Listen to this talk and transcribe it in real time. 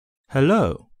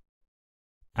Hello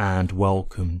and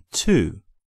welcome to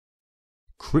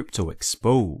Crypto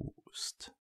Exposed.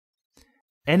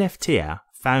 NFTer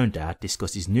founder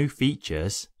discusses new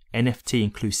features, NFT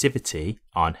inclusivity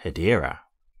on Hedera.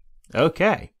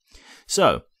 Okay,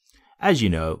 so as you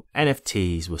know,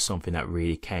 NFTs was something that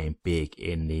really came big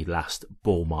in the last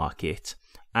bull market,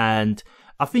 and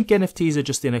I think NFTs are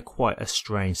just in quite a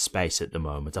strange space at the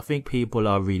moment. I think people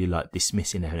are really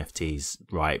dismissing NFTs,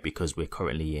 right? Because we're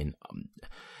currently in,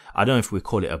 I don't know if we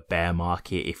call it a bear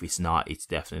market. If it's not, it's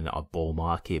definitely not a bull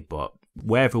market. But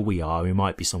wherever we are, we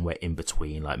might be somewhere in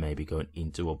between, like maybe going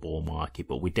into a bull market.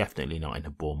 But we're definitely not in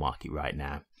a bull market right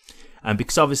now. And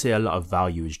because obviously a lot of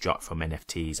value is dropped from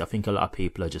NFTs, I think a lot of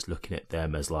people are just looking at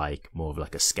them as more of a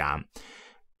scam.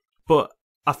 But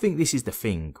I think this is the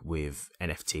thing with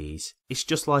NFTs. It's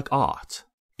just like art.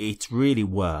 It's really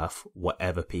worth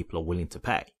whatever people are willing to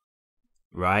pay,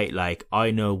 right? I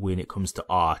know when it comes to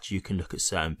art, you can look at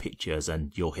certain pictures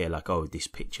and you'll hear oh, this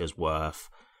picture's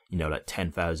worth,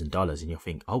 $10,000, and you'll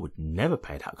think, I would never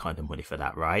pay that kind of money for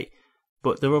that, right?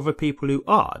 But there are other people who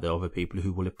are. There are other people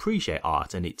who will appreciate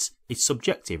art, and it's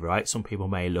subjective, right? Some people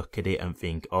may look at it and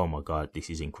think, oh my god, this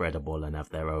is incredible, and have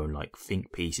their own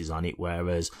think pieces on it,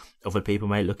 whereas other people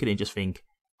may look at it and just think,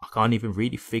 I can't even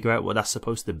really figure out what that's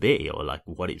supposed to be or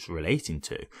what it's relating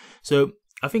to. So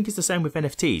I think it's the same with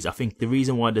NFTs. I think the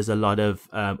reason why there's a lot of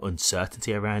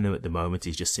uncertainty around them at the moment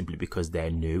is just simply because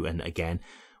they're new, and again,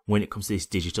 when it comes to this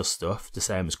digital stuff, the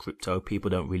same as crypto,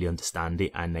 people don't really understand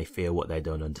it and they fear what they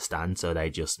don't understand, so they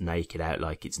just make it out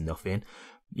like it's nothing.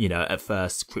 At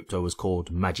first, crypto was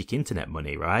called magic internet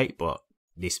money, right? But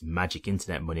this magic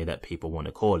internet money that people want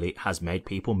to call it has made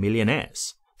people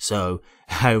millionaires. So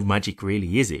how magic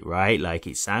really is it, right?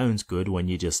 It sounds good when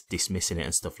you're just dismissing it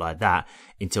and stuff like that,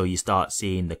 until you start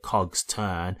seeing the cogs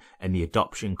turn and the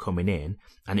adoption coming in,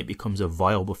 and it becomes a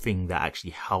viable thing that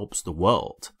actually helps the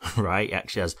world, right? It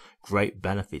actually has great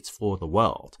benefits for the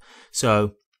world.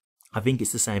 So I think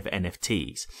it's the same for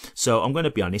NFTs. So I'm going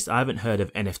to be honest, I haven't heard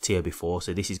of NFT before,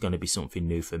 so this is going to be something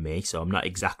new for me. So I'm not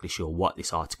exactly sure what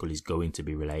this article is going to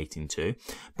be relating to.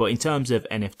 But in terms of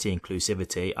NFT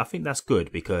inclusivity, I think that's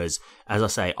good because, as I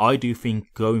say, I do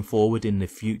think going forward in the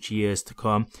future years to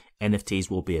come, NFTs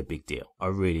will be a big deal. I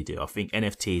really do. I think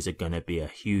NFTs are going to be a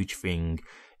huge thing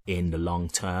in the long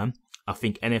term. I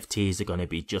think NFTs are going to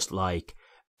be just like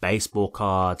baseball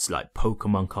cards, like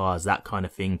Pokemon cards, that kind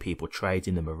of thing. People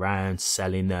trading them around,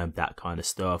 selling them, that kind of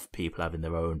stuff. People having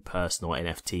their own personal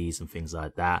NFTs and things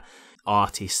like that.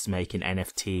 Artists making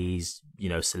NFTs,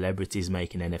 celebrities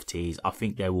making NFTs. I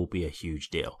think there will be a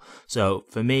huge deal. So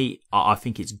for me, I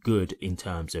think it's good in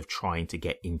terms of trying to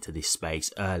get into this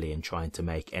space early and trying to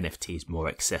make NFTs more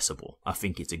accessible. I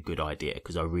think it's a good idea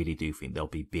because I really do think they'll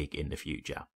be big in the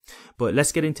future. But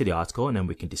let's get into the article and then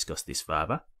we can discuss this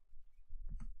further.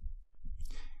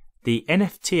 The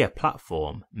NFT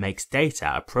platform makes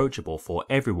data approachable for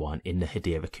everyone in the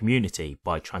Hedera community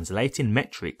by translating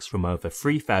metrics from over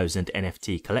 3,000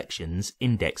 NFT collections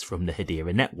indexed from the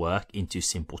Hedera network into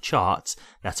simple charts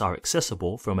that are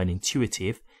accessible from an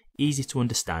intuitive, easy to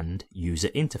understand user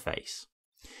interface.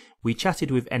 We chatted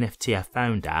with NFT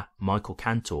founder Michael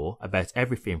Cantor about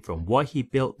everything from why he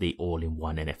built the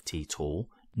all-in-one NFT tool,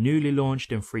 newly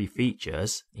launched and free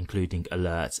features, including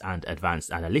alerts and advanced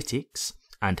analytics,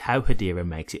 and how Hedera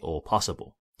makes it all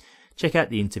possible. Check out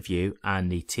the interview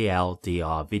and the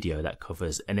TLDR video that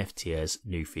covers NFT's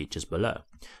new features below.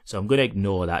 So I'm going to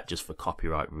ignore that just for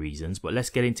copyright reasons, but let's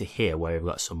get into here where we've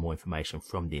got some more information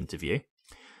from the interview.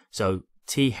 So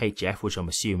THF, which I'm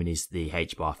assuming is the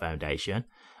HBAR Foundation.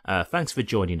 Thanks for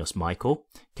joining us, Michael.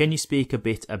 Can you speak a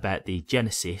bit about the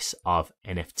genesis of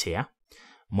NFT?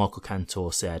 Michael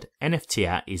Cantor said,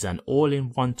 NFT is an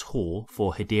all-in-one tool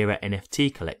for Hedera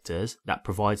NFT collectors that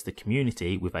provides the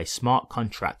community with a smart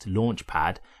contract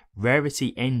launchpad,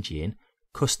 rarity engine,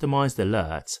 customized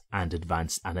alerts, and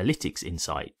advanced analytics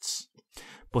insights.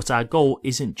 But our goal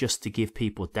isn't just to give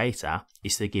people data,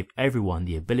 it's to give everyone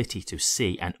the ability to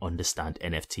see and understand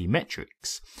NFT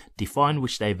metrics, define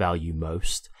which they value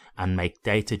most, and make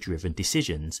data-driven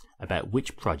decisions about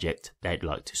which project they'd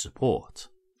like to support.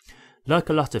 Like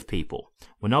a lot of people,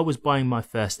 when I was buying my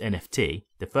first NFT,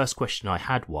 the first question I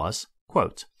had was,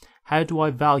 quote, how do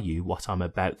I value what I'm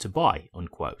about to buy,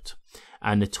 unquote.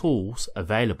 And the tools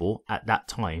available at that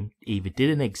time either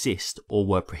didn't exist or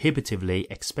were prohibitively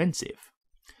expensive.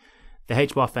 The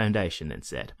HBAR Foundation then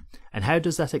said, and how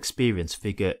does that experience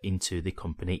figure into the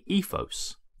company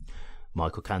ethos?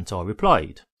 Michael Cantor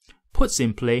replied, put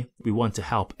simply, we want to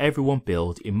help everyone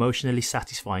build emotionally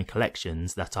satisfying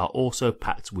collections that are also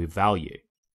packed with value.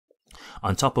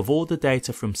 On top of all the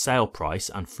data from sale price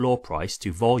and floor price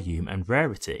to volume and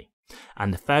rarity,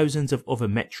 and the thousands of other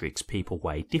metrics people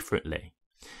weigh differently,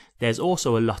 there's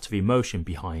also a lot of emotion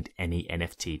behind any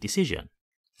NFT decision.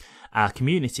 Our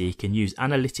community can use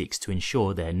analytics to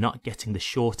ensure they're not getting the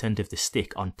short end of the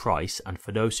stick on price, and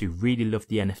for those who really love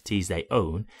the NFTs they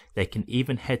own, they can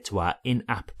even head to our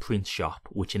in-app print shop,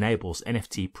 which enables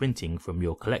NFT printing from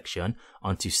your collection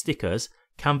onto stickers,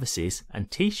 canvases and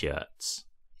t-shirts.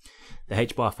 The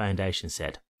HBAR Foundation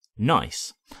said,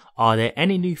 "Nice. Are there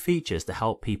any new features to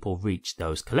help people reach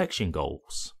those collection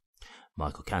goals?"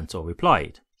 Michael Cantor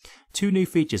replied, "Two new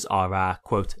features are our,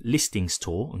 quote, listings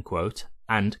tool, unquote,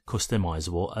 and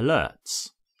customizable alerts.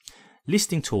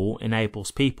 Listing tool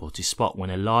enables people to spot when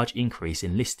a large increase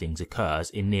in listings occurs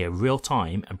in near real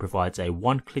time and provides a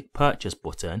one-click purchase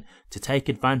button to take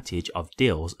advantage of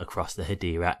deals across the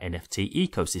Hedera NFT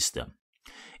ecosystem.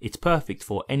 It's perfect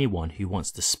for anyone who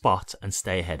wants to spot and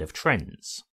stay ahead of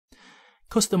trends.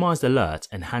 Customized alerts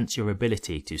enhance your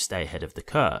ability to stay ahead of the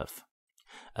curve.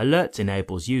 Alerts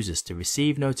enables users to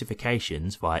receive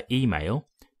notifications via email,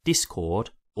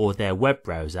 Discord, or their web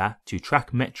browser to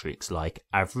track metrics like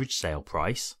average sale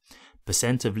price,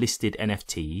 percent of listed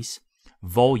NFTs,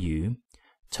 volume,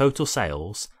 total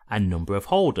sales, and number of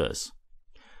holders.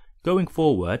 Going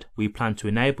forward, we plan to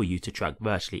enable you to track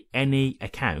virtually any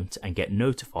account and get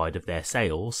notified of their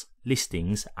sales,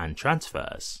 listings, and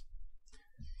transfers.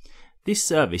 This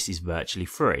service is virtually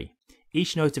free.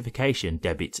 Each notification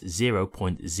debits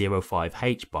 0.05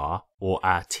 HBAR or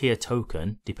our tier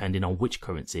token, depending on which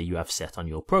currency you have set on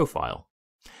your profile.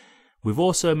 We've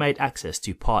also made access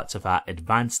to parts of our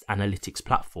advanced analytics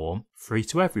platform free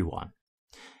to everyone.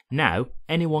 Now,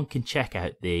 anyone can check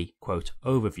out the, quote,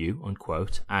 overview,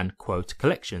 unquote, and, quote,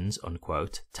 collections,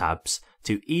 unquote, tabs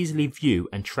to easily view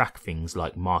and track things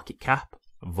like market cap,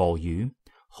 volume,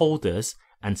 holders,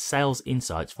 and sales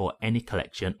insights for any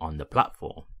collection on the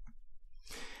platform."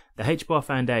 The HBAR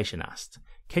Foundation asked,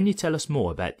 "Can you tell us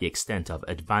more about the extent of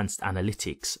Advanced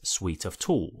Analytics suite of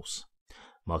tools?"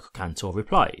 Michael Cantor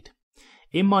replied,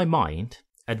 "In my mind,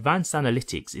 Advanced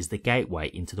Analytics is the gateway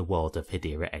into the world of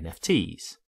Hedera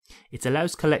NFTs. It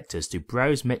allows collectors to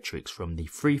browse metrics from the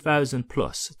 3,000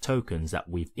 plus tokens that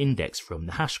we've indexed from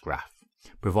the hashgraph,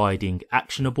 providing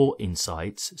actionable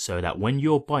insights so that when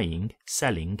you're buying,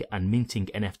 selling and minting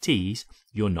NFTs,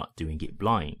 you're not doing it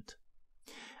blind.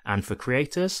 And for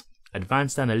creators,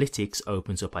 Advanced Analytics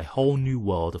opens up a whole new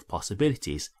world of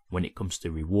possibilities when it comes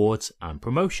to rewards and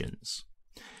promotions.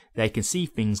 They can see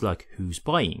things like who's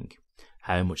buying,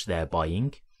 how much they're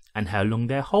buying, and how long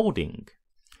they're holding.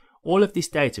 All of this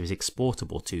data is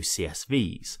exportable to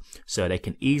CSVs, so they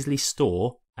can easily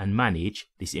store and manage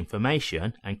this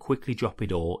information and quickly drop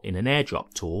it all in an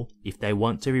airdrop tool if they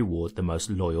want to reward the most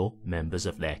loyal members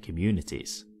of their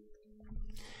communities."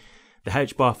 The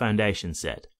HBAR Foundation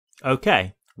said,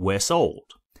 "Okay, we're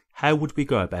sold. How would we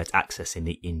go about accessing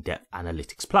the in-depth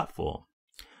analytics platform?"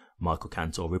 Michael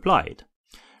Cantor replied,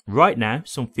 "Right now,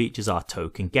 some features are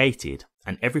token gated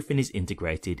and everything is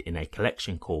integrated in a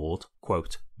collection called,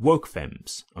 quote, woke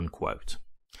femmes, unquote.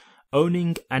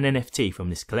 Owning an NFT from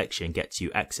this collection gets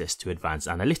you access to advanced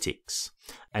analytics,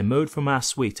 a mode from our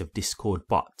suite of Discord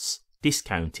bots,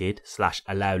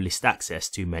 discounted/allow list access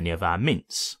to many of our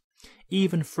mints,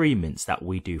 even free mints that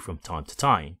we do from time to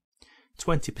time,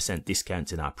 20%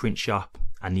 discount in our print shop,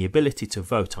 and the ability to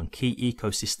vote on key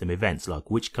ecosystem events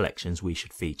like which collections we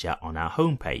should feature on our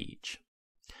homepage.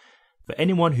 For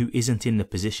anyone who isn't in the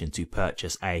position to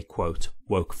purchase a, quote,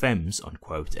 woke femmes,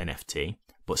 unquote, NFT,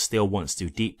 but still wants to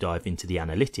deep dive into the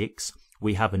analytics,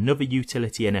 we have another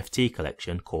utility NFT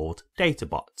collection called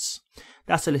DataBots.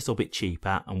 That's a little bit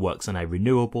cheaper and works on a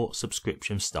renewable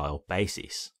subscription style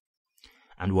basis.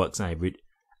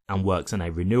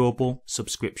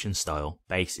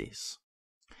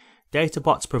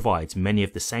 DataBots provides many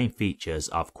of the same features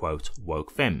of, quote,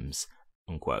 woke femmes,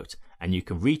 unquote, and you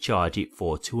can recharge it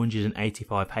for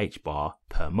 285 HBAR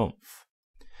per month.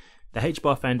 The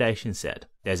HBAR Foundation said,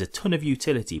 "There's a ton of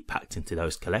utility packed into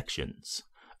those collections."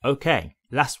 Okay,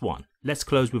 last one. Let's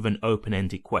close with an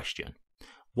open-ended question.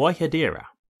 Why Hedera?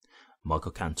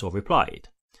 Michael Cantor replied,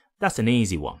 "That's an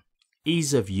easy one.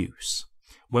 Ease of use.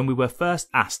 When we were first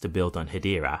asked to build on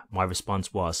Hedera, my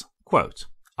response was, quote,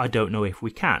 I don't know if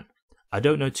we can. I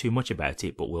don't know too much about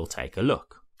it, but we'll take a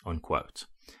look, unquote.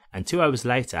 And 2 hours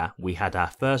later, we had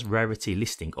our first rarity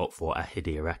listing up for a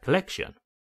Hedera collection.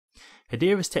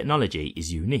 Hedera's technology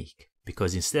is unique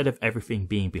because instead of everything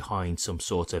being behind some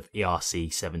sort of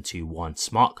ERC721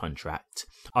 smart contract,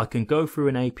 I can go through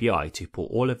an API to pull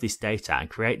all of this data and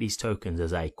create these tokens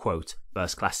as a quote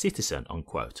first class citizen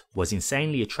unquote was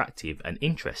insanely attractive and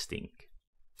interesting.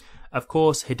 Of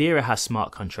course, Hedera has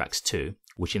smart contracts too,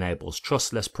 which enables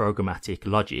trustless programmatic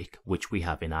logic, which we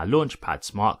have in our Launchpad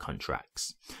smart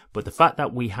contracts. But the fact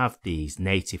that we have these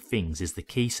native things is the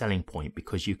key selling point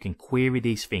because you can query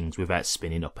these things without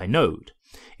spinning up a node.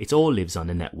 It all lives on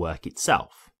the network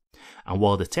itself. And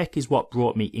while the tech is what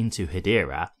brought me into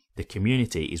Hedera, the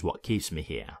community is what keeps me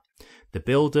here. The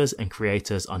builders and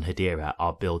creators on Hedera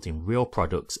are building real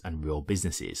products and real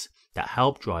businesses that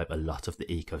help drive a lot of the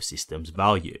ecosystem's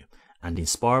value and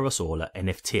inspire us all at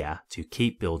NFT to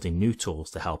keep building new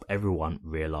tools to help everyone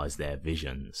realize their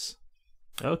visions.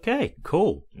 Okay,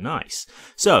 cool, nice.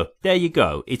 So there you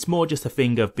go. It's more just a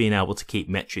thing of being able to keep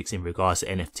metrics in regards to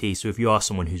NFTs. So if you are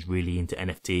someone who's really into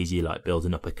NFTs, you like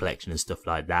building up a collection and stuff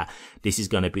like that, this is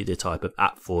going to be the type of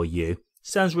app for you.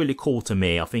 Sounds really cool to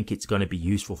me. I think it's going to be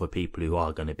useful for people who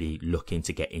are going to be looking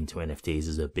to get into NFTs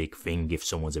as a big thing. If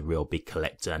someone's a real big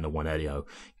collector and they want to,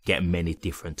 get many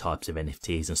different types of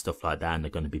NFTs and stuff like that, and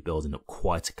they're going to be building up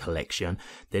quite a collection,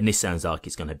 then this sounds like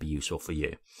it's going to be useful for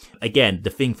you. Again, the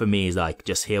thing for me is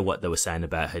just hear what they were saying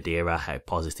about Hedera, how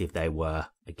positive they were.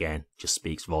 Again, just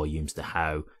speaks volumes to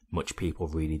how much people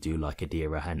really do like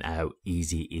Hedera and how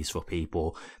easy it is for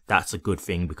people. That's a good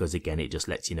thing because again, it just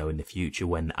lets you know in the future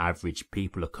when the average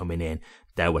people are coming in,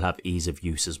 they will have ease of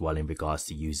use as well in regards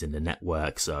to using the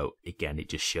network. So again, it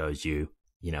just shows you,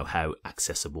 how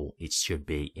accessible it should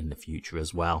be in the future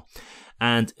as well.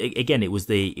 And again, it was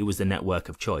the network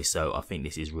of choice. So I think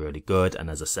this is really good. And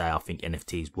as I say, I think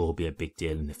NFTs will be a big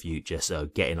deal in the future. So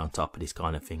getting on top of this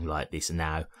kind of thing like this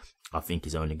now, I think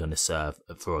is only going to serve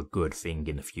for a good thing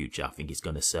in the future. I think it's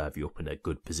going to serve you up in a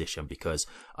good position because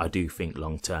I do think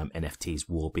long-term NFTs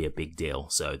will be a big deal.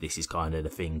 So this is kind of the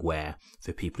thing where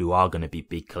for people who are going to be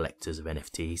big collectors of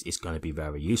NFTs, it's going to be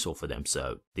very useful for them.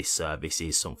 So this service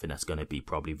is something that's going to be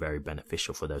probably very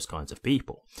beneficial for those kinds of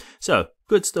people. So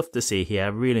good stuff to see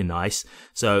here, really nice.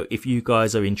 So if you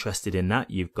guys are interested in that,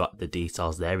 you've got the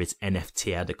details there. It's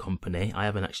NFT, the company. I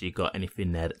haven't actually got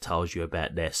anything there that tells you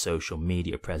about their social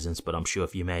media presence, but I'm sure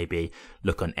if you maybe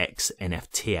look on X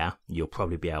NFT, you'll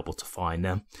probably be able to find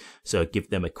them. So give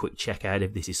them a quick check out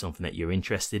if this is something that you're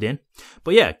interested in.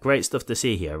 But yeah, great stuff to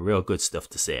see here, real good stuff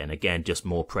to see. And again, just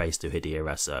more praise to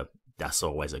Hedera, so that's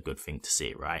always a good thing to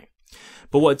see, right?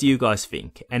 But what do you guys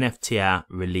think? NFT are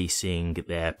releasing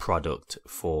their product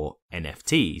for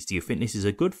NFTs. Do you think this is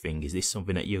a good thing? Is this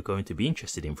something that you're going to be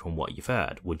interested in from what you've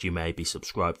heard? Would you maybe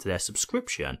subscribe to their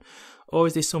subscription? Or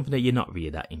is this something that you're not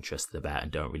really that interested about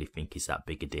and don't really think is that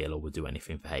big a deal or would do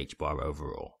anything for HBAR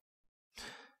overall?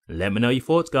 Let me know your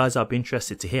thoughts, guys. I'll be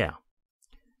interested to hear.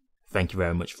 Thank you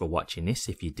very much for watching this.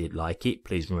 If you did like it,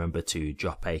 please remember to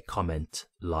drop a comment,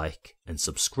 like, and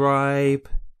subscribe.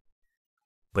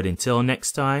 But until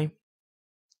next time,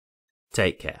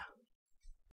 take care.